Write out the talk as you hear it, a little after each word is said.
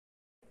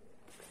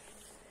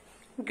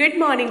Good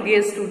morning,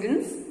 dear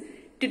students.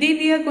 Today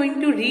we are going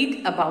to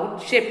read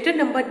about chapter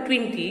number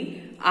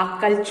 20, our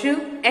culture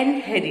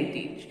and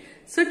heritage.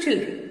 So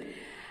children,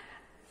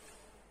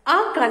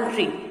 our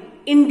country,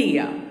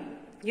 India,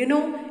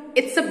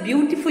 it's a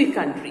beautiful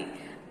country,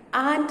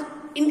 and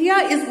India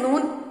is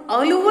known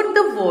all over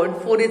the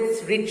world for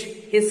its rich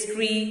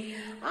history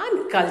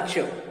and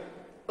culture.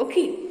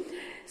 Okay,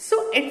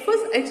 so at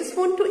first I just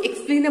want to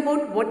explain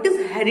about what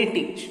is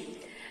heritage.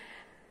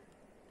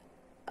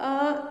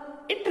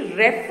 It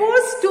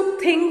refers to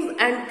things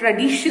and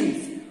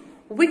traditions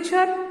which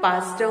are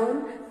passed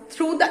down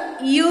through the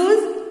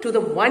years to the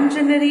one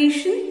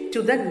generation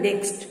to the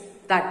next.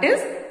 That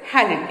is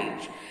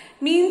heritage.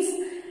 Means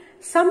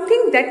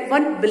something that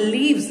one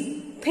believes,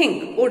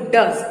 think or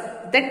does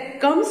that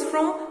comes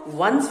from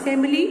one's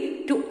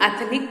family to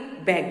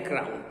ethnic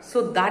background.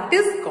 So that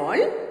is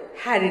called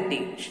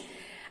heritage.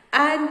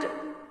 And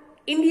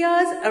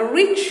India's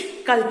rich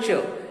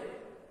culture,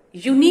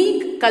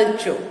 unique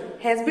culture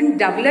has been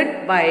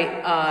developed by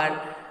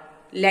our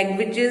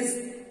languages,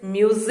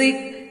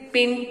 music,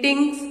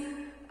 paintings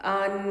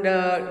and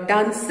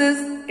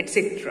dances,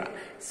 etc.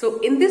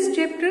 So in this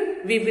chapter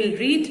we will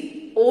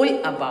read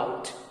all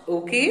about.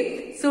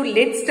 Okay, so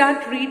let's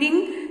start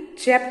reading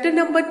chapter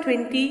number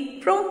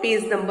 20 from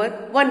page number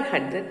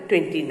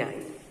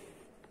 129.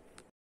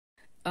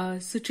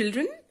 So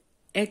children,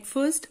 at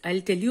first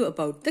I'll tell you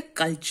about the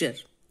culture.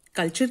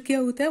 Culture क्या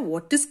होता है?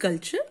 What is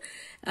culture?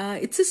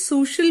 It's a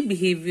social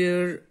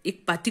behavior.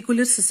 एक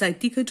particular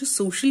society का जो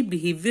social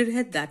behavior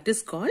है, that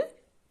is called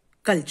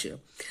culture.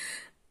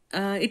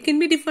 It can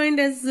be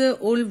defined as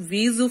all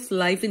ways of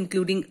life,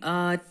 including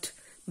art,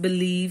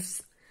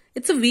 beliefs.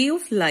 It's a way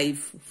of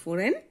life for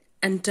an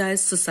entire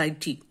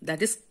society.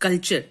 That is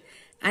culture.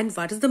 And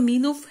what is the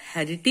meaning of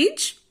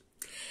heritage?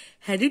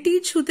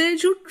 Heritage होता है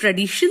जो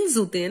traditions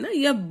होते हैं ना,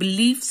 या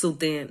beliefs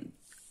होते हैं,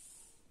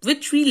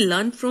 which we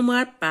learn from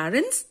our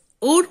parents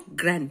or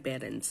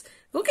grandparents.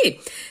 Okay,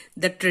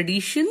 the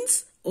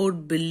traditions or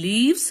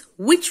beliefs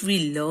which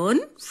we learn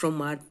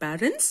from our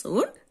parents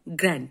or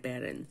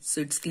grandparents.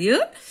 So it's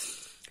clear.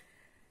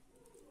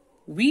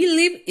 We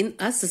live in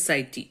a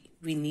society.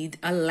 We need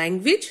a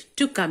language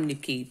to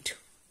communicate.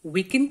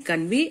 We can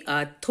convey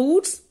our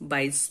thoughts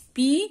by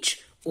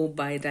speech or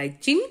by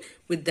writing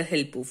with the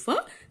help of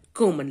a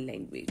common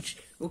language.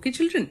 Okay,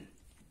 children.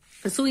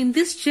 So in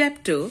this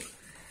chapter,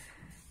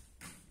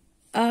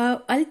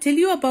 I'll tell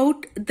you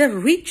about the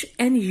rich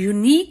and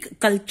unique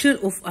culture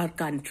of our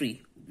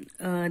country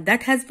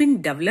that has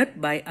been developed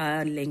by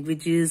our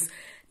languages,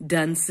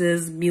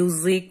 dances,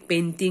 music,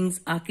 paintings,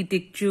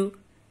 architecture,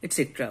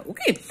 etc.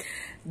 Okay,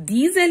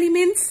 these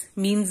elements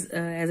means,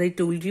 as I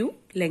told you,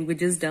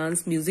 languages,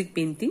 dance, music,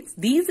 paintings.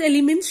 These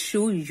elements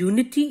show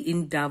unity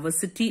in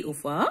diversity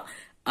of our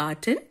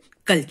art and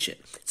culture.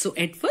 So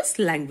at first,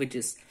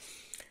 languages.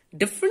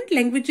 Different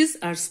languages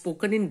are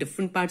spoken in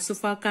different parts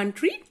of our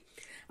country.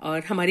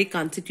 और हमारे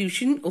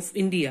constitution of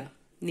India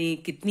ने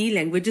कितनी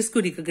languages को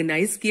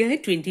recognise किया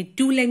है?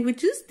 22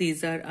 languages.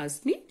 These are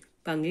Asami,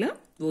 Bangla,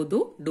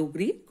 Bodo,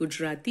 Dogri,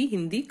 Gujarati,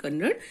 Hindi,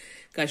 Kannada,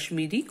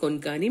 Kashmiri,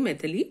 Konkani,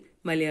 Maithili,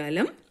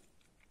 Malayalam,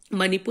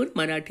 Manipur,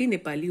 Marathi,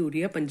 Nepali,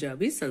 Odia,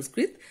 Punjabi,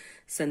 Sanskrit,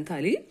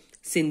 Santhali,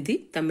 Sindhi,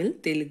 Tamil,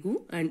 Telugu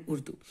and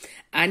Urdu.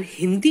 And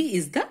Hindi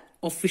is the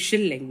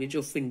official language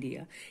of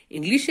India.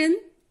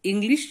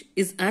 English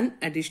is an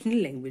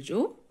additional language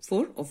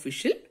for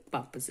official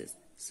purposes.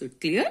 So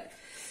clear?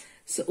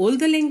 So all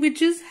the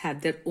languages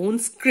have their own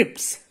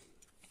scripts.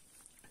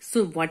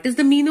 So what is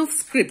the meaning of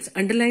scripts?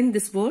 Underline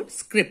this word,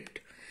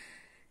 script.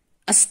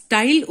 A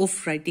style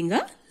of writing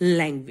a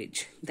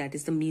language. That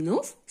is the meaning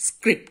of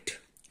script.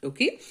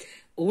 Okay.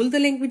 All the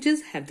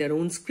languages have their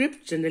own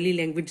script. Generally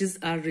languages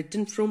are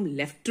written from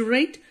left to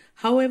right.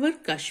 However,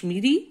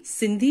 Kashmiri,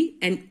 Sindhi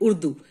and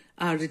Urdu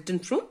are written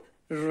from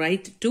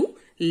right to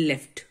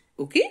left.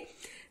 Okay.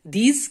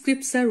 These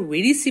scripts are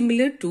very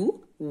similar to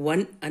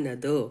one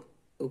another.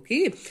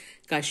 Okay,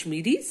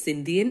 Kashmiri,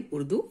 Sindhi and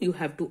Urdu, you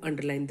have to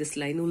underline this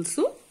line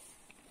also.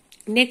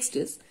 Next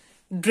is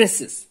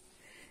dresses.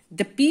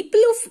 The people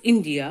of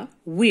India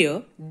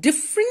wear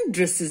different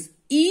dresses.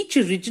 Each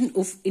region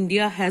of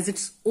India has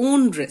its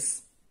own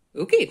dress.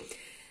 Okay,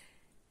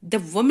 the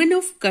women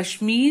of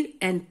Kashmir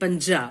and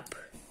Punjab,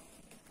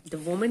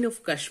 and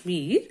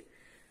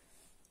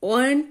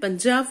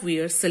Punjab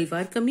wear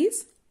salwar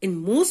kameez. In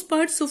most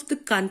parts of the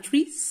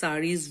country,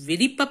 sari is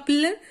very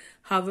popular.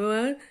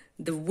 However,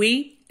 the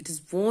way it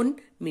is worn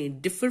may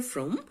differ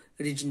from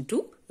region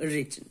to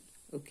region.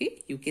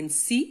 Okay, you can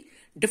see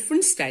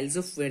different styles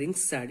of wearing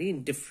sari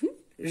in different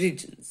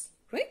regions,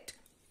 right?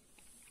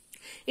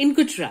 In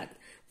Gujarat,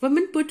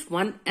 women put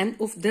one end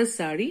of their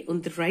sari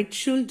on the right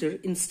shoulder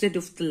instead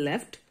of the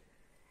left.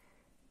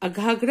 A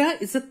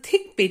ghagra is a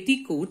thick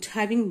petticoat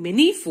having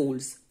many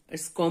folds.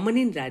 It's common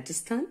in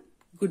Rajasthan,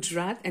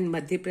 Gujarat and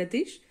Madhya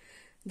Pradesh.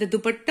 The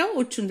dupatta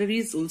or chundari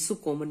is also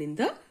common in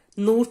the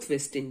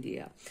northwest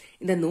India.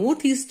 In the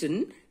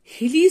northeastern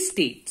hilly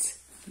states,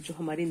 जो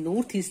हमारे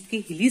northeast के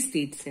hilly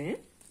states हैं,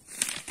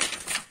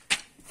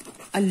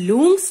 a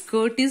long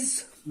skirt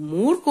is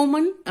more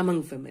common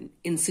among women.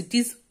 In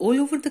cities all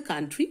over the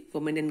country,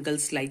 women and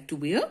girls like to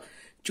wear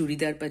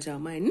churidar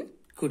pajama and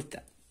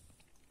kurta.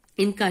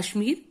 In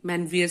Kashmir,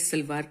 men wear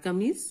salwar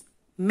kameez.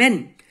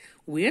 Men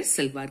wear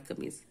salwar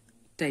kameez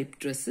type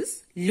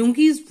dresses.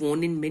 Lungi is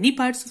worn in many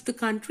parts of the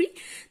country.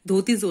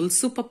 Dhoti is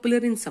also popular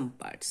in some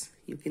parts.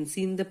 You can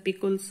see in the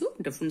pic also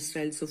different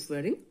styles of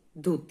wearing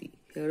dhoti.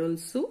 Here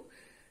also,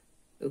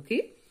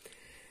 okay.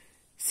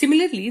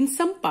 Similarly, in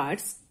some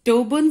parts,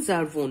 turbans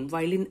are worn,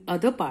 while in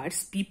other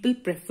parts, people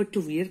prefer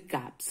to wear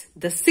caps.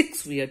 The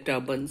Sikhs wear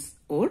turbans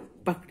or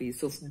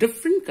pakris of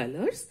different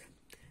colors.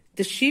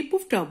 The shape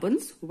of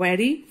turbans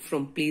vary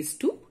from place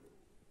to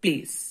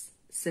place.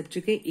 सब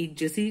जगह एक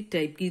जैसी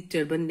type की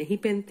turban नहीं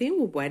पहनते हैं,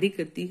 वो vary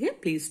करती है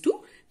place to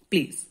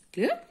place.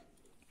 Clear?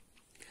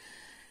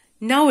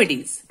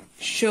 Nowadays,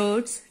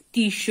 shirts,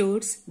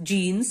 t-shirts,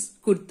 jeans,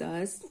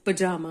 kurtas,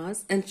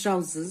 pajamas and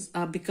trousers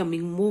are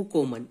becoming more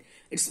common.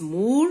 It's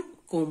more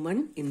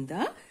common in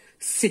the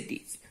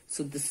cities.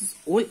 So this is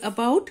all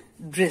about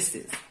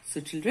dresses.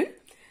 So children,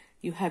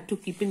 you have to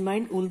keep in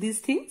mind all these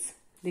things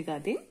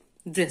regarding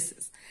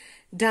dresses.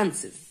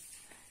 Dances.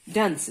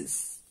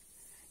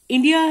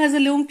 India has a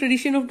long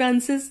tradition of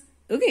dances.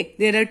 Okay,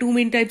 there are two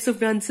main types of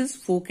dances,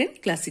 folk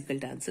and classical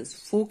dances.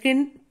 Folk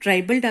and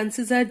tribal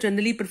dances are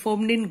generally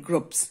performed in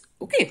groups.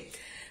 Okay,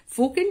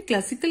 folk and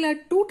classical are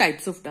two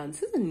types of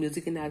dances and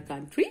music in our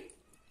country.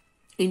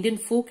 Indian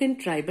folk and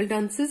tribal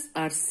dances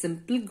are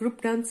simple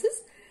group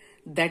dances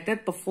that are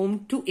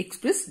performed to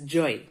express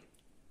joy.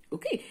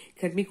 Okay,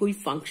 घर में कोई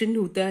function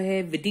होता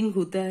है, wedding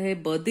होता है,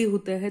 birthday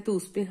होता है, तो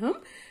उसपे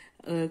हम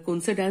कौन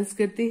सा डांस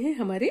करते हैं?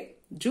 हमारे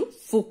जो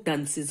फोक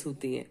डांसेस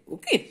होते हैं.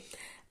 ओके,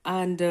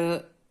 एंड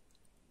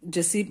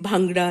जैसे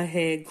भांगड़ा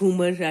है,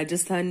 घूमर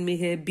राजस्थान में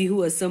है, बिहू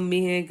असम में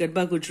है,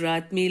 गरबा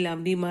गुजरात में,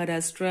 लावनी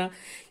महाराष्ट्र,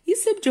 ये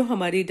सब जो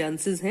हमारे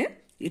डांसेस हैं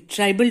ये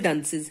ट्राइबल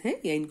डांसेस हैं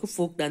या इनको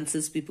फोक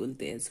डांसेस भी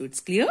बोलते हैं. So it's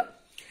clear.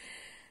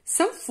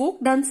 Some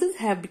folk dances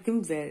have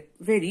become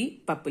very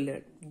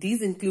popular.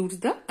 These includes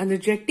the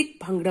energetic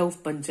Bhangra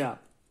of Punjab,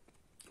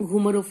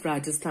 Ghumar of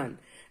Rajasthan,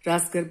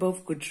 Ras Garba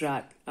of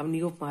Gujarat,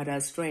 Avni of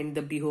Maharashtra and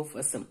the Bihu of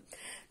Assam.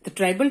 The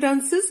tribal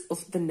dances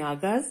of the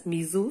Nagas,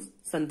 Mizos,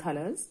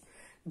 Santhalas,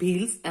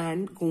 Bhils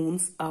and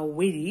Gonds are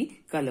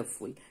very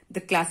colorful.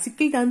 The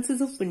classical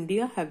dances of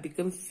India have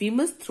become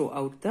famous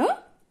throughout the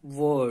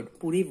world.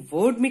 पूरे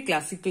world में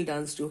classical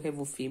dance जो है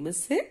वो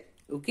famous है.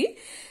 Okay,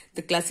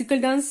 the classical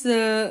dance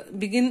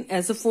began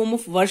as a form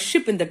of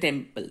worship in the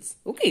temples.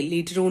 Okay,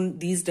 later on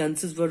these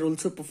dances were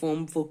also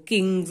performed for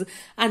kings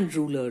and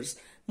rulers.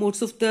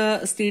 Most of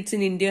the states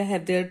in India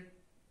have their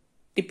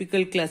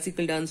typical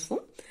classical dance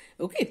form.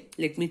 Okay,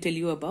 let me tell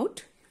you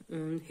about.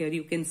 Here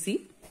you can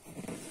see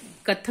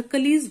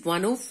Kathakali is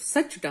one of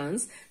such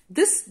dance.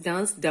 This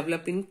dance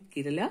developed in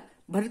Kerala.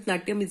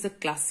 Bharatanatyam is a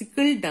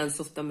classical dance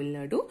of Tamil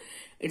Nadu.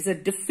 It's a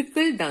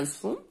difficult dance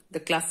form.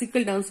 The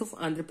classical dance of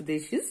Andhra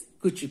Pradesh is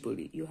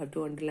Kuchipudi. You have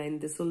to underline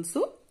this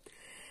also.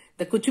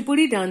 The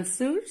Kuchipudi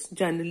dancers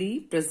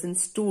generally present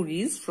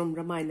stories from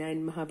Ramayana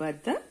and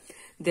Mahabharata.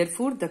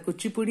 Therefore, the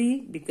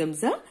Kuchipudi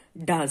becomes a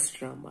dance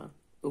drama.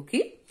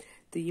 Okay?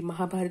 तो ये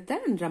Mahabharat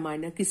and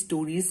Ramayan की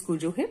stories को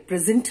जो है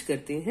present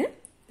करते हैं.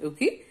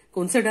 Okay,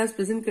 कौन सा डांस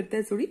प्रेजेंट करता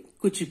है? Sorry,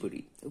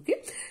 Kuchipudi. Okay,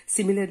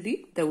 similarly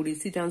the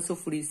Odissi dance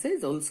of Orissa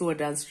is also a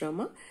dance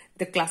drama.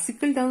 The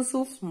classical dance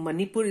of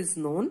Manipur is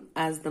known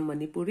as the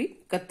Manipuri.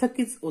 Kathak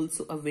is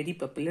also a very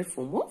popular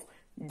form of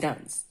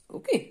dance.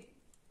 Okay,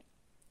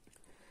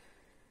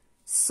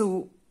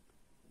 so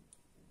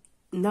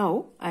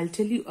now I will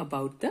tell you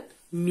about the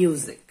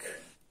music.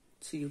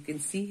 So you can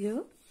see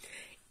here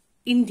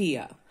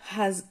India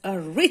has a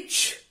rich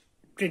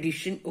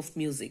tradition of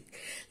music.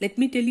 Let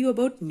me tell you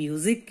about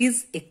music is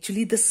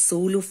actually the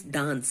soul of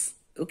dance.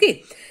 Okay,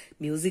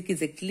 music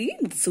is actually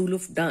the soul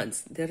of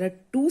dance. There are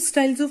two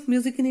styles of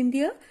music in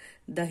India.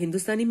 The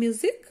Hindustani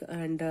music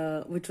and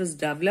which was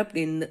developed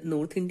in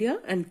North India,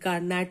 and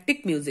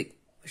Carnatic music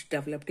which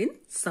developed in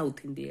South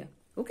India.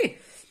 Okay,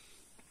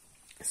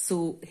 so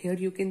here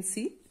you can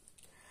see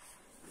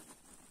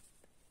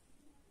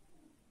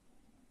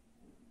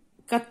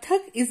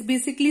Kathak is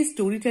basically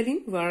storytelling,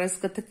 whereas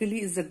Kathakali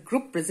is a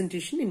group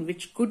presentation in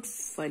which good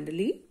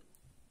finally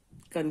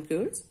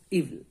conquers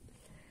evil.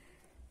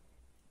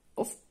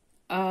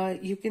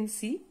 You can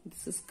see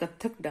this is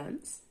Kathak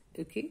dance.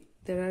 Okay,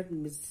 there are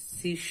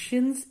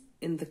musicians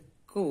in the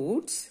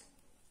courts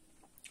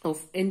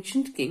of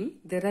ancient king.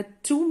 There are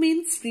two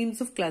main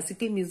streams of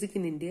classical music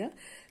in India.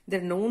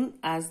 They're known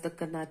as the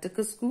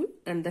Karnataka school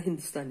and the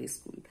Hindustani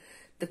school.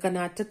 The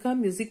Karnataka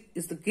music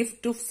is the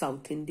gift of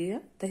South India.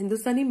 The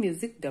Hindustani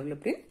music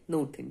developed in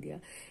North India.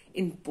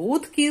 In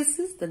both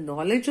cases, the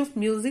knowledge of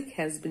music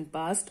has been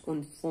passed on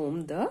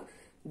from the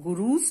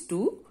gurus to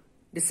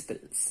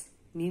disciples.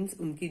 Means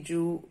उनकी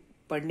जो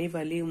पढ़ने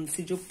वाले,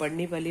 उनसे जो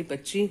पढ़ने वाले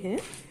बच्चे हैं,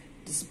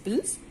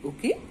 disciples.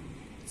 Okay,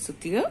 so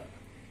clear?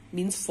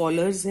 Means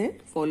followers हैं,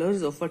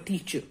 followers of a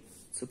teacher.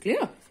 So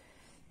clear?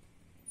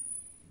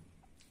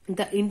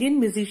 The Indian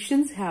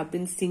musicians have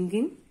been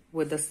singing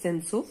with a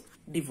sense of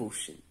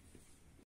devotion.